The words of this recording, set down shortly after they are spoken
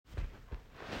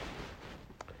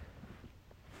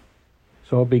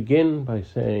So I'll begin by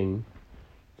saying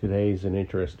today's an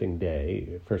interesting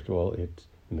day. First of all, it's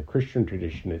in the Christian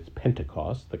tradition, it's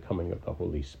Pentecost, the coming of the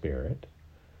Holy Spirit.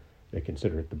 They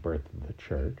consider it the birth of the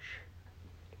church.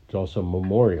 It's also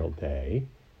Memorial Day.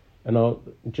 And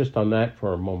just on that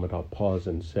for a moment, I'll pause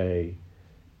and say,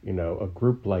 a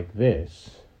group like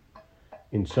this,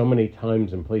 in so many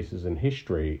times and places in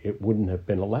history, it wouldn't have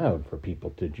been allowed for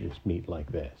people to just meet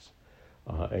like this.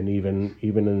 And even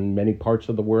in many parts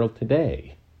of the world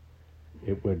today,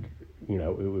 it would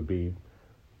be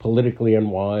politically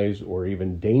unwise or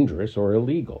even dangerous or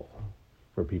illegal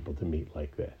for people to meet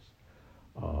like this.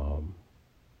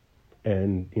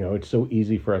 And it's so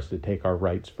easy for us to take our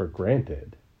rights for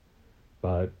granted.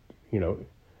 But,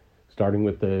 starting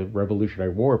with the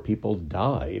Revolutionary War, people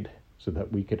died so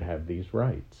that we could have these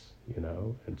rights,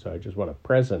 And so I just want to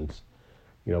presence,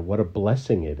 what a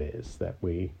blessing it is that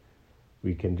we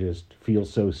can just feel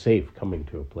so safe coming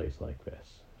to a place like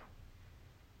this.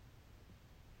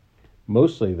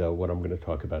 Mostly, though, what I'm going to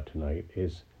talk about tonight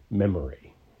is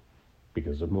memory.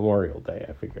 Because of Memorial Day,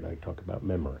 I figured I'd talk about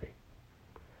memory.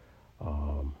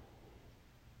 And,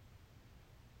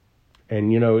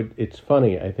 it's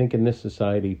funny. I think in this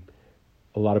society,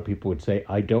 a lot of people would say,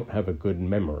 I don't have a good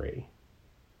memory.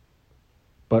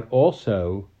 But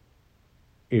also,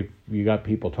 if you got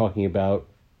people talking about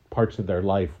parts of their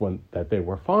life that they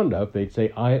were fond of, they'd say,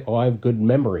 I have good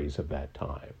memories of that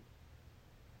time.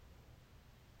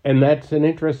 And that's an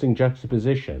interesting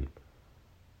juxtaposition.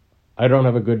 I don't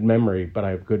have a good memory, but I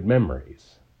have good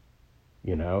memories,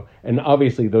 And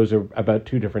obviously those are about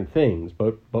two different things,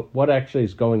 but what actually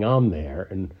is going on there,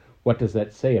 and what does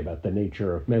that say about the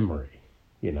nature of memory,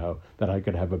 that I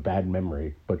could have a bad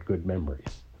memory, but good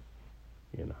memories,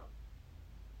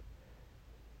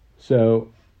 So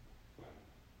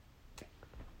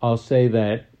I'll say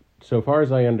that, so far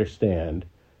as I understand,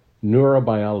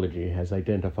 neurobiology has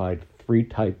identified 3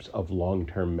 types of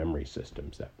long-term memory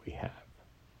systems that we have.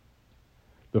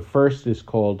 The first is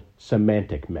called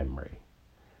semantic memory.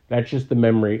 That's just the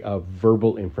memory of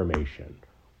verbal information.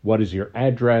 What is your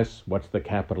address? What's the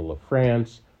capital of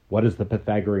France? What does the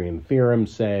Pythagorean theorem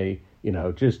say?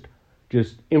 Just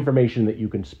information that you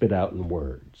can spit out in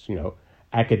words.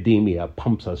 Academia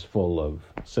pumps us full of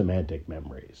semantic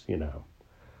memories,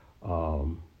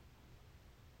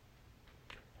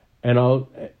 And I'll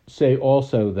say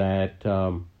also that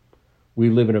we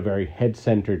live in a very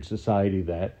head-centered society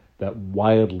that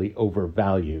wildly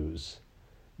overvalues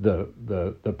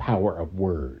the power of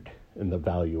word and the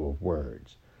value of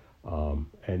words.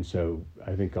 And so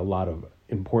I think a lot of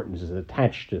importance is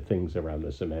attached to things around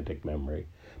the semantic memory.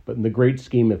 But in the great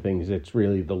scheme of things, it's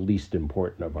really the least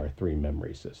important of our 3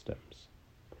 memory systems.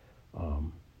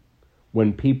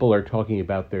 When people are talking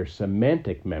about their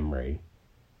semantic memory,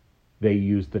 they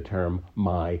use the term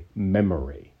my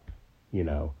memory.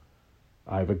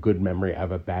 I have a good memory, I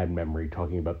have a bad memory,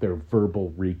 talking about their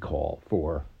verbal recall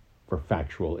for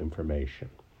factual information.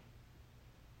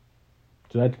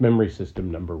 So that's memory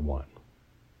system number 1.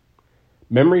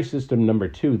 Memory system number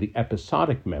 2, the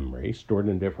episodic memory, stored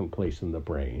in a different place in the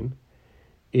brain,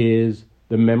 is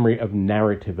the memory of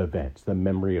narrative events, the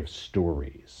memory of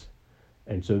stories.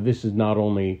 And so this is not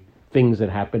only things that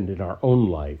happened in our own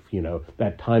life,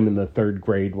 that time in the 3rd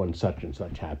grade when such and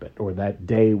such happened, or that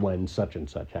day when such and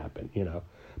such happened,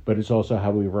 but it's also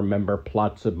how we remember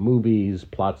plots of movies,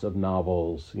 plots of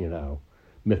novels,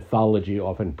 Mythology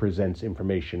often presents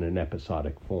information in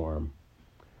episodic form.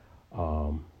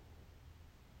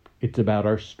 It's about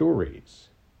our stories.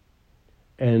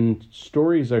 And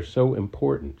stories are so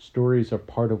important. Stories are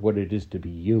part of what it is to be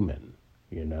human,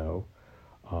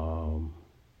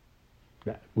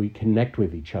 that we connect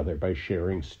with each other by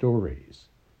sharing stories,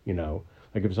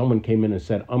 Like if someone came in and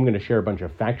said, I'm going to share a bunch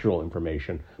of factual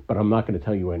information, but I'm not going to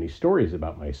tell you any stories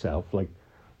about myself,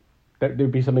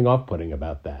 there'd be something off-putting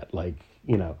about that.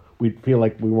 We'd feel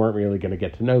like we weren't really going to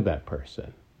get to know that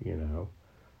person,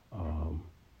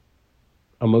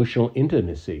 Emotional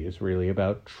intimacy is really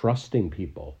about trusting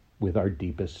people with our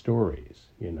deepest stories,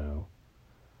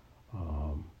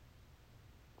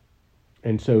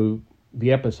 And so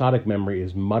the episodic memory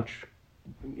is I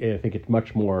think it's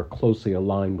much more closely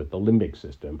aligned with the limbic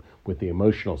system, with the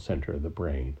emotional center of the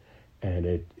brain. And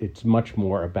it's much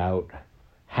more about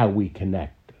how we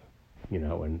connect,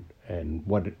 and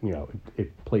what,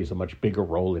 it plays a much bigger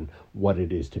role in what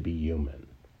it is to be human.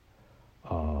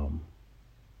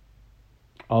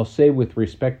 I'll say with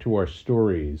respect to our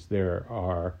stories,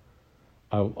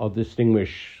 I'll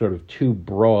distinguish sort of 2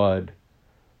 broad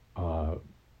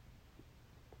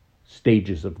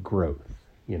stages of growth,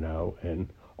 and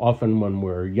often when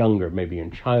we're younger, maybe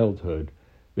in childhood,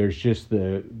 There's just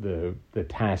the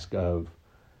task of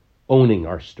owning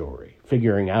our story,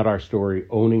 figuring out our story,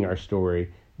 owning our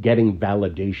story, getting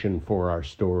validation for our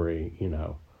story.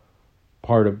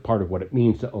 Part of what it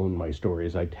means to own my story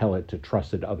is I tell it to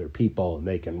trusted other people, and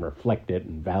they can reflect it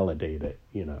and validate it.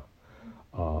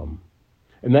 And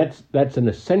that's an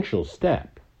essential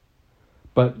step.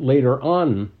 But later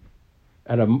on,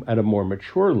 at a more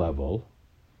mature level,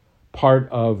 part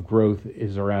of growth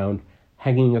is around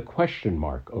hanging a question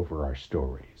mark over our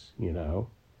stories.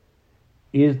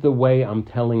 Is the way I'm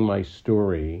telling my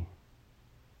story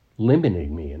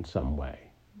limiting me in some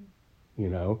way?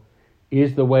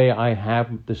 Is the way I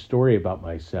have the story about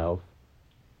myself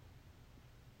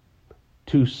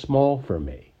too small for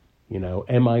me?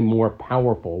 Am I more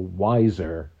powerful,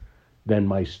 wiser than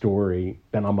my story,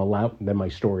 than my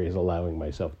story is allowing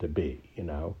myself to be?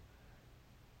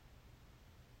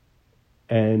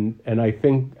 And I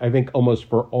think almost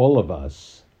for all of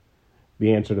us,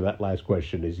 the answer to that last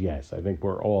question is yes. I think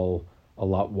we're all a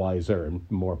lot wiser and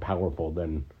more powerful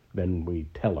than we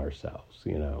tell ourselves.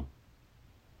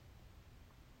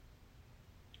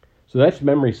 So that's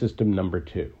memory system number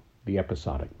 2, the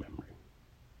episodic memory.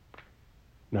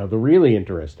 Now, the really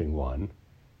interesting one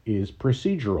is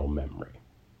procedural memory.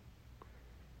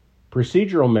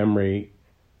 Procedural memory,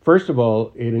 first of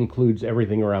all, it includes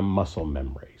everything around muscle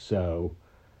memory. So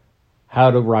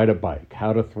how to ride a bike,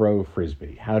 how to throw a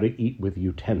frisbee, how to eat with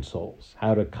utensils,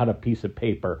 how to cut a piece of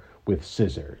paper with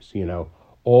scissors,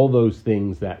 all those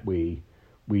things that we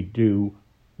do.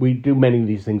 We do many of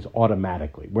these things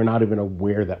automatically. We're not even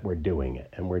aware that we're doing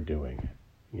it, and we're doing it.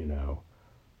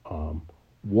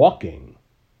 Walking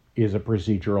is a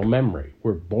procedural memory.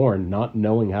 We're born not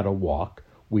knowing how to walk.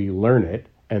 We learn it,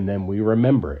 and then we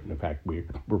remember it. And in fact,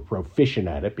 we're proficient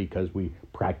at it because we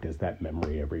practice that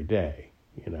memory every day.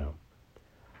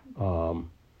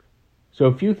 So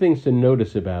a few things to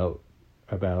notice about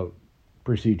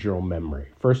procedural memory.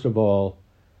 First of all,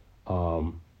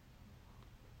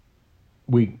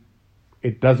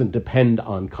 it doesn't depend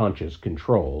on conscious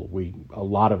control. A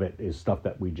lot of it is stuff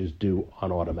that we just do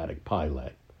on automatic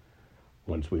pilot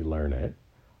once we learn it.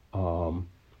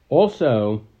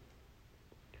 Also,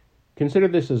 consider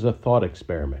this as a thought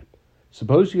experiment.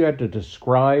 Suppose you had to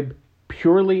describe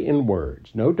purely in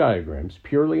words, no diagrams,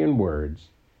 purely in words,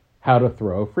 how to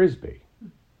throw a frisbee.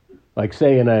 Like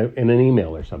say in an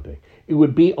email or something. It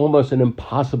would be almost an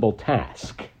impossible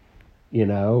task,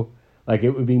 Like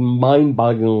it would be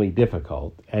mind-bogglingly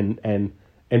difficult and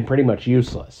pretty much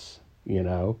useless,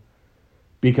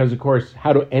 Because, of course,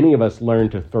 how do any of us learn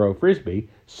to throw a frisbee?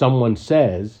 Someone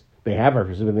says they have a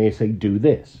frisbee and they say, do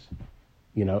this,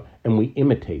 and we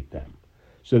imitate them.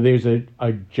 So there's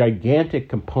a gigantic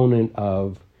component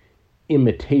of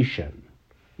imitation,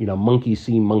 monkey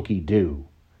see, monkey do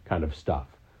kind of stuff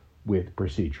with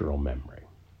procedural memory.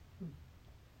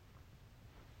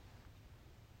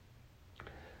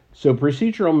 So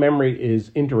procedural memory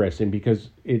is interesting because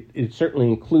it certainly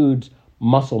includes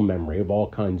muscle memory of all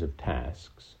kinds of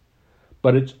tasks,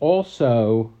 but it's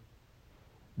also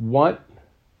what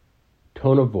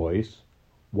tone of voice,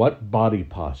 what body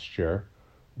posture,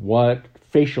 what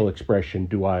facial expression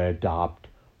do I adopt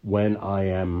when I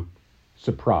am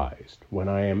surprised, when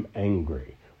I am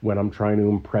angry, when I'm trying to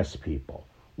impress people,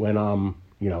 when I'm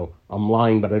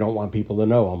lying, but I don't want people to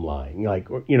know I'm lying,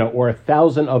 or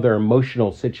 1,000 other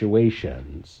emotional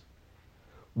situations.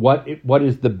 What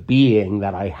is the being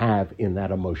that I have in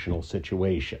that emotional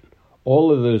situation?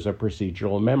 All of those are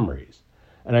procedural memories.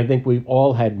 And I think we've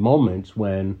all had moments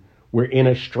when we're in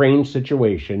a strange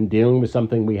situation, dealing with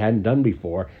something we hadn't done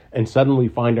before, and suddenly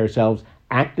find ourselves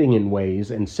acting in ways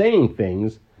and saying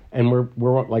things, and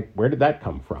we're like, where did that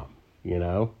come from?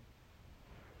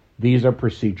 These are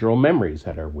procedural memories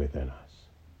that are within us.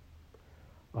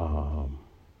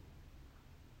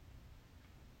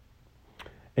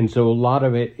 And so a lot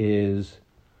of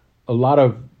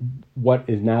what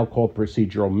is now called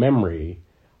procedural memory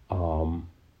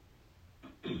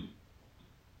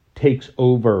takes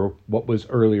over what was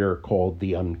earlier called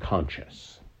the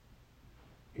unconscious.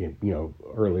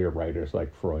 Earlier writers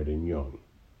like Freud and Jung.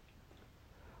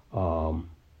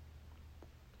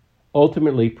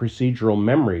 Ultimately, procedural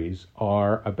memories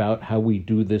are about how we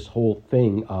do this whole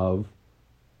thing of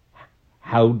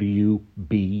how do you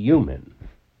be human?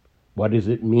 What does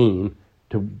it mean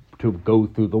to go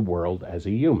through the world as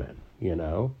a human,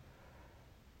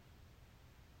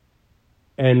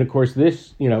 And of course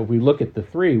this, if we look at the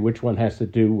three, which one has to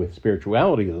do with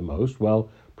spirituality the most? Well,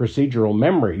 procedural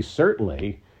memory,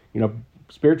 certainly,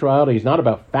 spirituality is not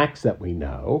about facts that we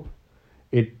know.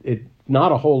 It's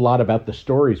not a whole lot about the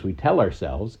stories we tell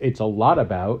ourselves. It's a lot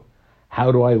about how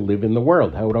do I live in the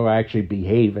world? How do I actually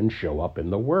behave and show up in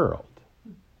the world?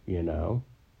 You know?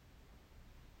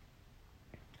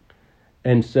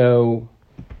 And so,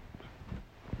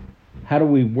 how do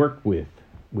we work with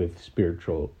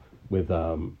procedural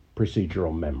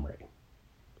memory?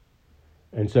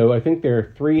 And so I think there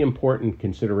are three important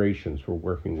considerations for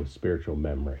working with spiritual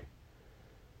memory.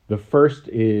 The first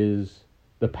is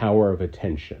the power of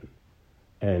attention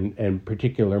and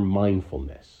particular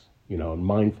mindfulness. You know, and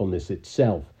mindfulness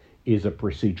itself is a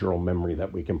procedural memory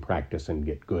that we can practice and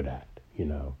get good at, you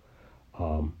know.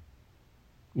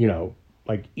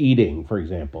 Like eating, for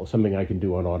example, something I can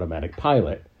do on automatic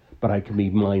pilot, but I can be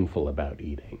mindful about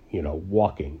eating, you know,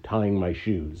 walking, tying my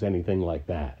shoes, anything like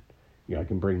that. You know, I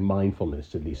can bring mindfulness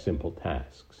to these simple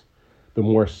tasks. The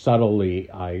more subtly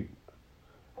I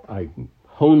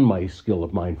hone my skill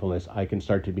of mindfulness, I can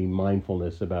start to be mindful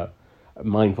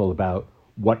about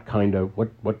what tone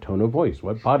of voice,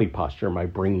 what body posture am I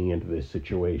bringing into this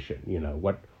situation? You know,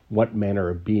 what manner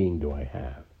of being do I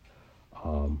have?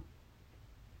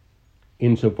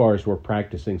 Insofar as we're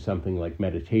practicing something like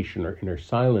meditation or inner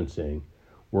silencing,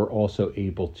 we're also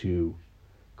able to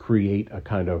create a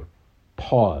kind of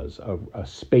pause, a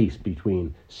space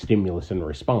between stimulus and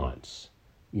response,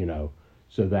 you know,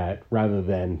 so that rather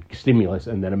than stimulus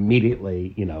and then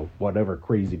immediately, you know, whatever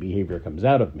crazy behavior comes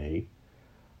out of me,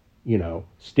 you know,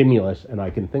 stimulus, and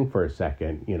I can think for a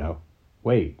second, you know,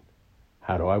 wait,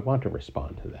 how do I want to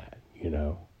respond to that, you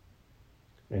know?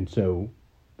 And so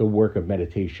the work of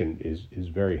meditation is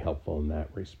very helpful in that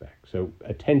respect. So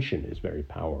attention is very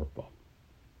powerful.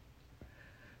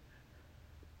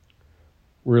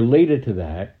 Related to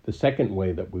that, the second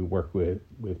way that we work with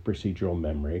procedural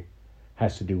memory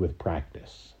has to do with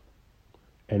practice.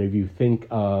 And if you think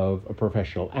of a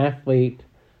professional athlete,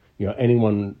 you know,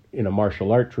 anyone in a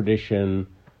martial art tradition,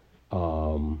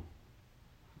 you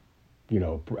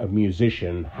know, a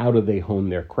musician, how do they hone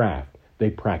their craft? They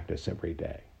practice every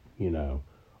day, you know,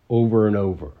 over and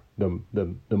over,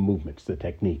 the movements, the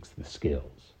techniques, the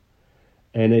skills.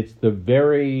 And it's the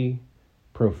very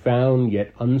profound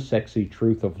yet unsexy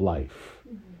truth of life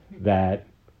that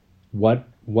what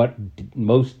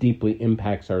most deeply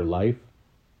impacts our life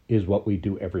is what we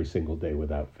do every single day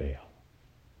without fail,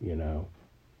 you know.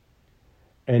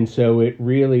 And so it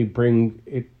really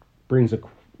it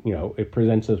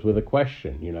presents us with a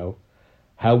question, you know,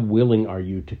 how willing are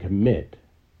you to commit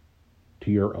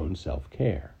to your own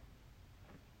self-care?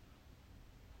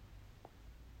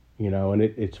 You know, and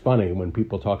it's funny when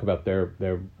people talk about their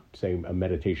say a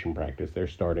meditation practice they're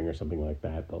starting or something like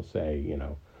that, they'll say, you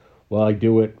know, well, I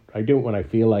do it when I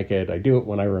feel like it, I do it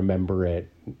when I remember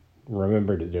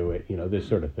to do it, you know, this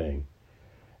sort of thing.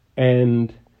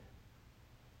 And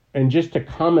just to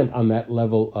comment on that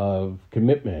level of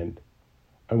commitment,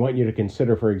 I want you to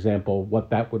consider, for example,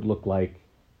 what that would look like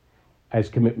as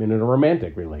commitment in a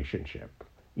romantic relationship.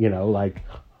 You know, like,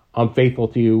 I'm faithful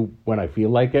to you when I feel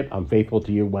like it. I'm faithful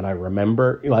to you when I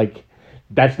remember. Like,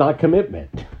 that's not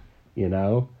commitment, you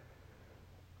know?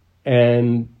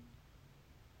 And,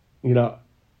 you know,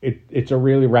 it's a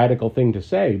really radical thing to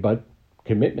say, but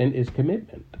commitment is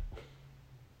commitment.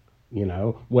 You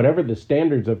know, whatever the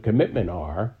standards of commitment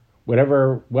are,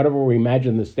 whatever we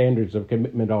imagine the standards of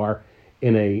commitment are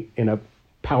in a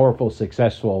powerful,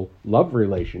 successful love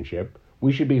relationship,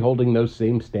 we should be holding those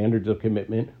same standards of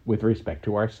commitment with respect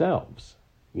to ourselves,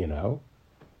 you know?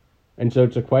 And so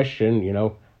it's a question, you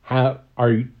know,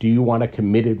 do you want a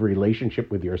committed relationship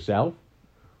with yourself,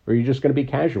 or are you just going to be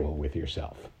casual with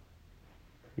yourself?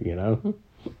 You know?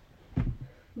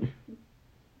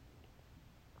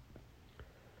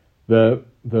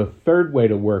 The third way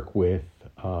to work with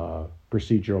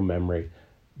procedural memory,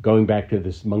 going back to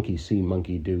this monkey see,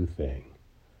 monkey do thing,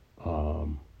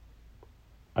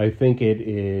 I think it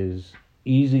is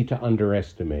easy to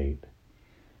underestimate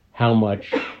how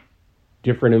much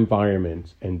different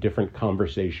environments and different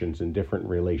conversations and different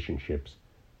relationships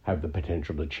have the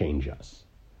potential to change us.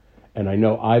 And I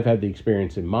know I've had the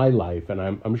experience in my life, and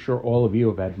I'm sure all of you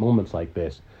have had moments like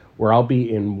this, where I'll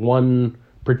be in one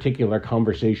particular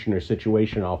conversation or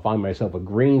situation, I'll find myself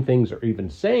agreeing things or even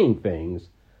saying things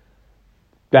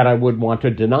that I would want to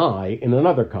deny in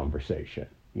another conversation,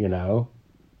 you know?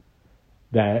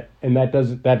 That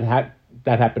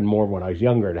happened more when I was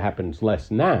younger. It happens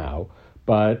less now,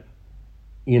 but,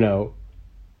 you know,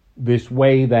 this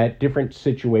way that different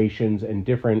situations and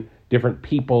different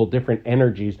people, different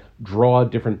energies draw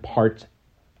different parts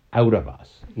out of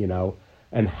us, you know,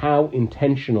 and how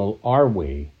intentional are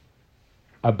we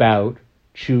about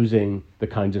choosing the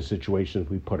kinds of situations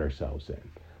we put ourselves in,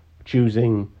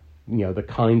 choosing the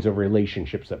kinds of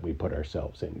relationships that we put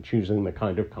ourselves in, choosing the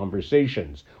kind of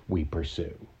conversations we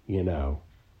pursue,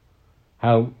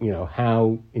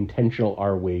 How intentional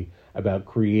are we about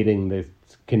creating the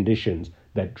conditions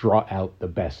that draw out the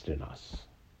best in us?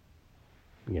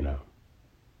 So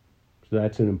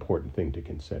that's an important thing to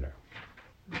consider.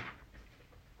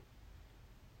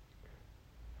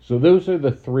 So those are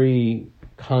the three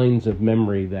kinds of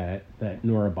memory that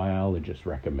neurobiologists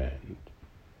recommend.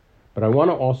 But I want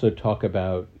to also talk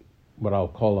about what I'll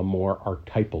call a more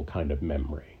archetypal kind of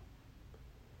memory.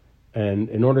 And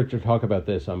in order to talk about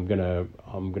this, I'm gonna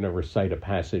recite a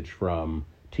passage from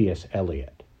T.S.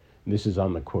 Eliot. This is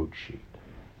on the quote sheet.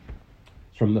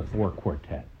 It's from the Four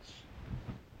Quartets.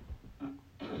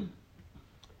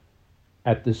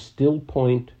 At the still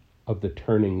point of the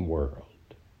turning world,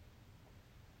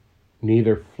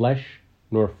 neither flesh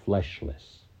nor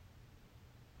fleshless,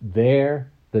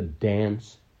 there the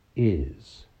dance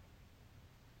is,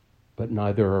 but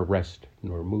neither arrest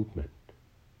nor movement.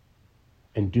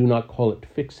 And do not call it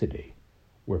fixity,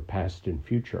 where past and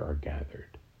future are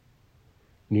gathered.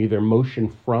 Neither motion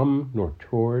from nor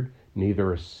toward,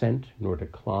 neither ascent nor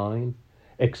decline,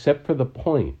 except for the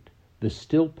point, the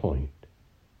still point,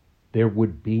 there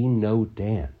would be no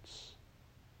dance,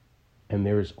 and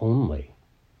there is only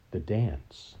the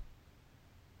dance.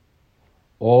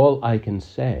 All I can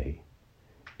say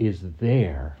is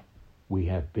there we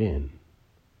have been,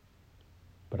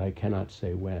 but I cannot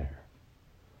say where,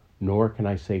 nor can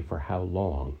I say for how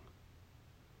long,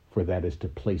 for that is to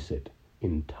place it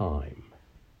in time.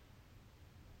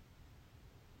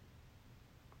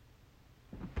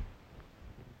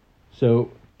 So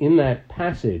in that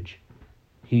passage,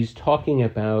 he's talking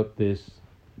about this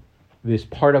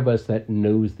part of us that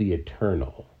knows the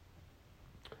eternal.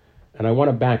 And I want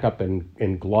to back up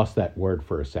and gloss that word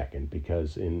for a second,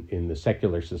 because in the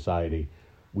secular society,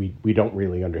 we don't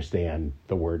really understand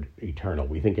the word eternal.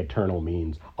 We think eternal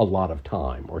means a lot of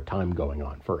time, or time going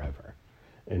on forever.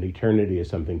 And eternity is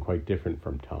something quite different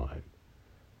from time.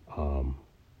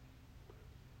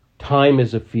 Time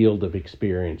is a field of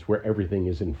experience where everything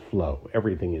is in flow,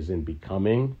 everything is in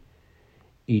becoming.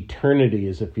 Eternity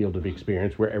is a field of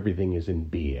experience where everything is in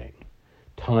being.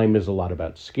 Time is a lot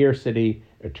about scarcity.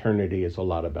 Eternity is a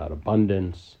lot about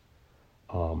abundance.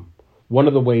 One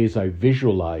of the ways I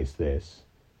visualize this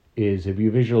is if you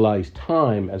visualize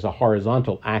time as a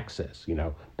horizontal axis,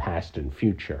 past and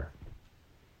future.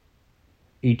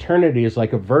 Eternity is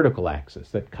like a vertical axis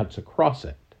that cuts across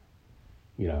it.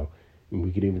 And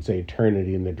we could even say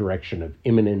eternity in the direction of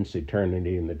immanence,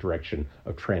 eternity in the direction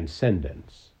of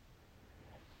transcendence.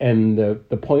 And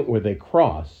the point where they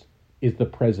cross is the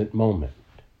present moment.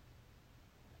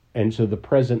 And so the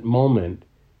present moment,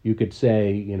 you could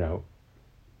say,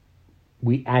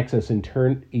 we access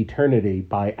eternity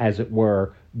by, as it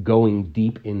were, going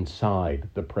deep inside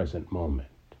the present moment.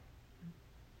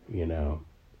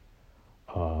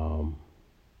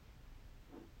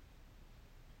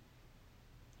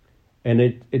 And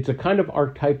it's a kind of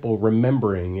archetypal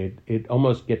remembering. It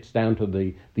almost gets down to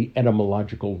the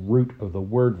etymological root of the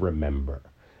word remember.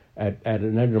 At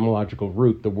an etymological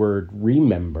root, the word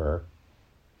remember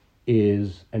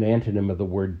is an antonym of the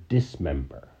word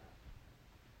dismember.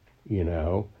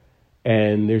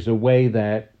 And there's a way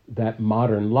that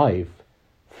modern life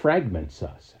fragments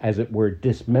us, as it were,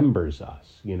 dismembers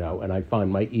us, and I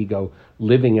find my ego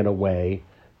living in a way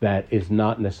that is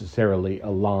not necessarily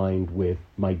aligned with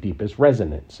my deepest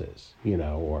resonances,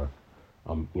 or,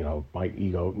 my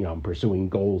ego, I'm pursuing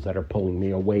goals that are pulling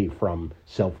me away from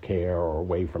self-care or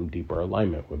away from deeper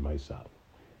alignment with myself.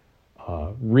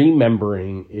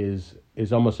 Remembering is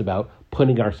almost about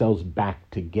putting ourselves back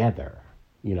together,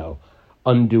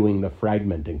 undoing the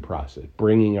fragmenting process,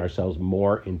 bringing ourselves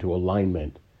more into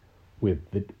alignment with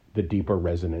the deeper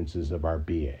resonances of our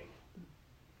being.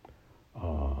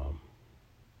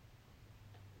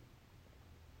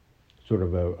 Sort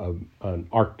of an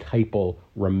archetypal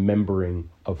remembering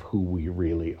of who we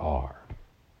really are,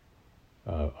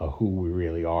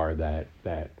 that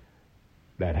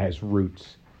has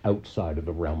roots outside of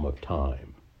the realm of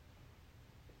time.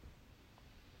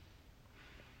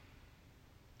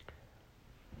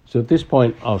 So at this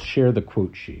point, I'll share the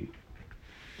quote sheet.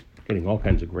 Getting all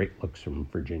kinds of great looks from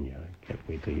Virginia. I can't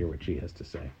wait to hear what she has to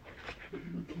say.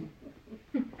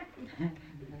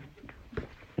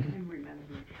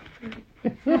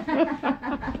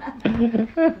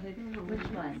 Which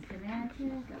one?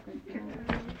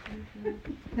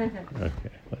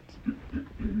 Okay, let's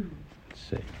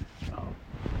see.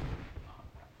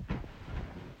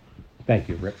 Thank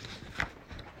you, Rick.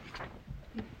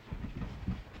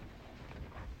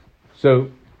 So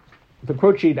The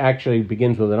quote sheet actually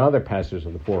begins with another passage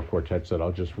of the four quartets that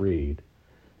I'll just read.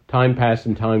 Time past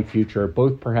and time future are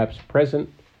both perhaps present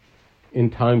in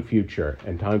time future,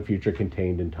 and time future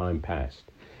contained in time past.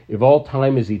 If all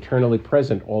time is eternally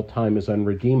present, all time is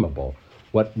unredeemable.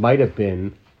 What might have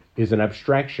been is an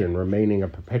abstraction remaining a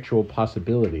perpetual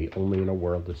possibility only in a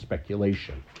world of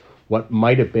speculation. What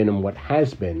might have been and what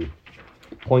has been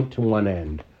point to one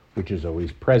end, which is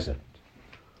always present.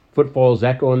 Footfalls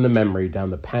echo in the memory down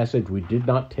the passage we did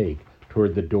not take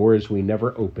toward the doors we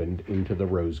never opened into the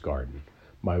rose garden.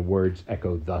 My words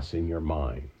echo thus in your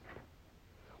mind.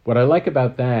 What I like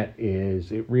about that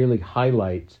is it really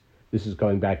highlights, this is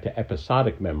going back to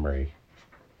episodic memory.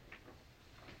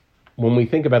 When we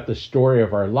think about the story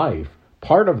of our life,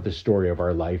 part of the story of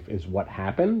our life is what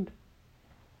happened,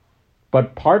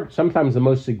 but sometimes the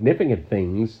most significant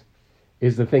things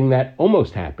is the thing that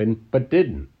almost happened but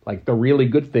didn't. Like the really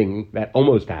good thing that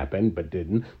almost happened but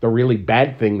didn't, the really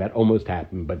bad thing that almost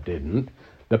happened but didn't,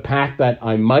 the path that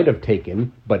I might have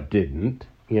taken but didn't,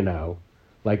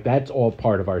 like that's all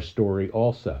part of our story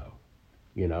also,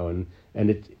 and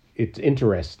it's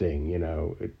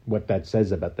interesting, what that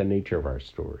says about the nature of our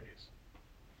stories.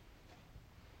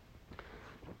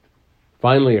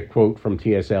 Finally, a quote from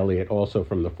T.S. Eliot, also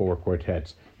from the Four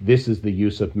Quartets. This is the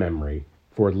use of memory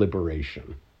for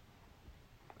liberation.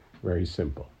 Very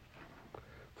simple.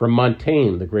 From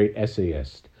Montaigne, the great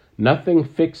essayist, nothing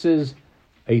fixes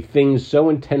a thing so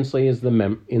intensely as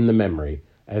in the memory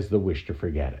as the wish to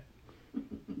forget it.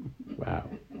 Wow.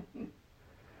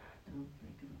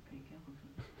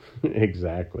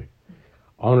 Exactly.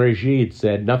 Henri Gide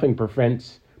said, nothing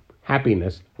prevents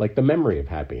happiness like the memory of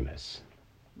happiness.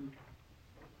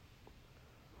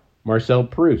 Marcel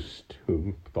Proust,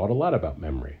 who thought a lot about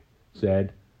memory,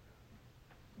 said,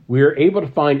 we are able to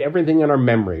find everything in our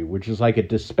memory, which is like a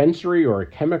dispensary or a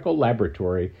chemical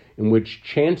laboratory in which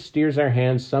chance steers our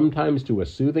hands sometimes to a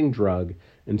soothing drug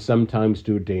and sometimes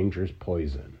to a dangerous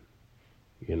poison,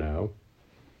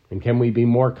 And can we be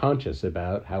more conscious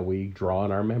about how we draw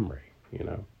on our memory,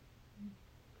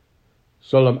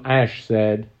 Solom Ash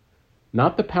said,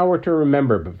 not the power to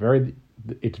remember, but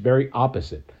its very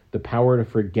opposite. The power to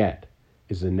forget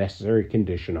is a necessary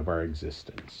condition of our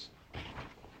existence.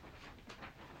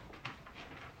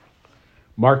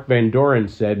 Mark Van Doren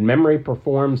said, memory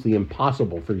performs the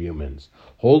impossible for humans,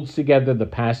 holds together the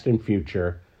past and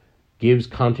future, gives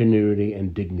continuity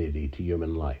and dignity to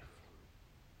human life.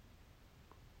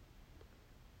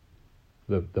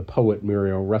 The poet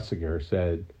Muriel Russiger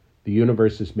said, the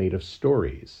universe is made of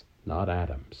stories, not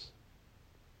atoms.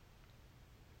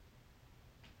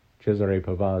 Cesare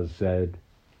Pavaz said,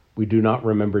 we do not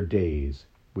remember days,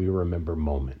 we remember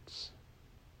moments.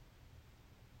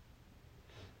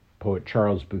 Poet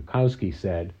Charles Bukowski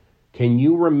said, can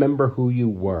you remember who you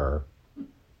were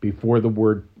before the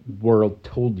world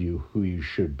told you who you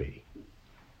should be?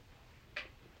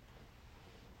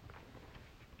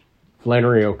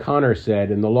 Flannery O'Connor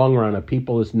said, in the long run, a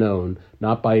people is known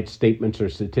not by its statements or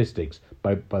statistics,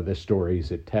 but by the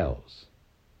stories it tells.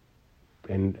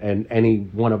 And any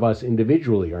one of us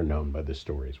individually are known by the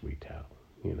stories we tell,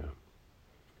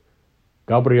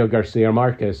 Gabriel Garcia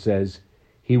Marquez says,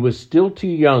 he was still too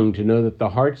young to know that the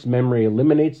heart's memory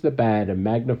eliminates the bad and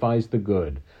magnifies the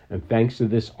good, and thanks to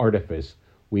this artifice,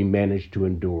 we managed to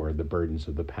endure the burdens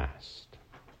of the past.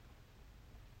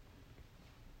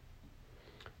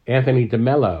 Anthony de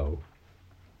Mello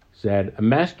said, a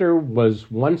master was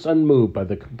once unmoved by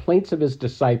the complaints of his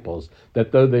disciples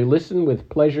that though they listened with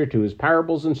pleasure to his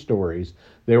parables and stories,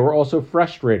 they were also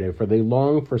frustrated, for they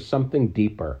longed for something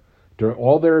deeper. To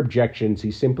all their objections,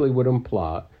 he simply would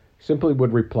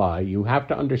reply, you have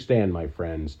to understand, my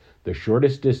friends, the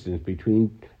shortest distance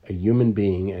between a human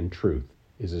being and truth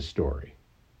is a story.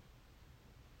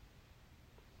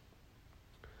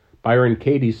 Byron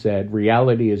Katie said,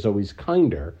 reality is always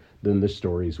kinder than the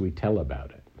stories we tell about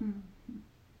it.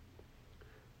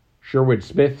 Sherwood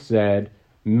Smith said,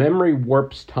 memory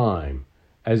warps time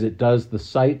as it does the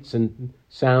sights and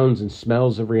sounds and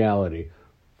smells of reality.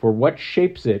 For what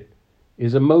shapes it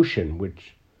is emotion,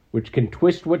 which can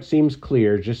twist what seems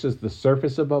clear, just as the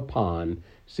surface of a pond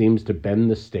seems to bend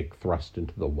the stick thrust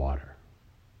into the water.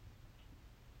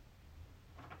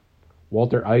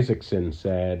 Walter Isaacson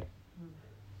said,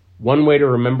 one way to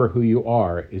remember who you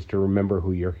are is to remember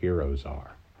who your heroes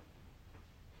are.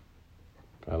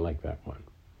 I like that one.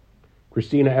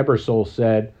 Christina Ebersole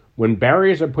said, when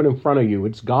barriers are put in front of you,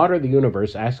 it's God or the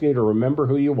universe asking you to remember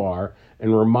who you are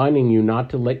and reminding you not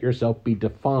to let yourself be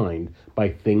defined by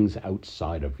things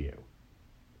outside of you.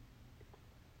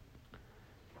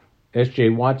 S.J.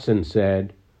 Watson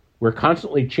said, We're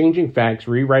constantly changing facts,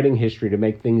 rewriting history to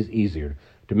make things easier,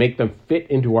 to make them fit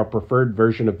into our preferred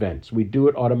version of events. We do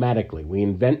it automatically. We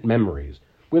invent memories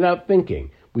without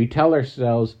thinking. We tell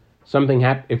ourselves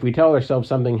if we tell ourselves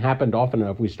something happened often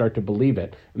enough, we start to believe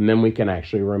it, and then we can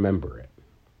actually remember it.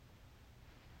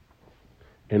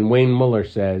 And Wayne Muller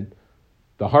said,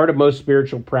 the heart of most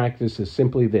spiritual practice is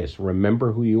simply this: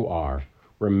 remember who you are,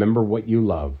 remember what you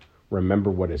love, remember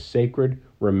what is sacred,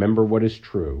 remember what is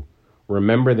true,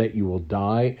 remember that you will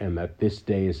die and that this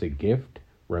day is a gift,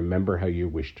 remember how you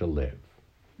wish to live.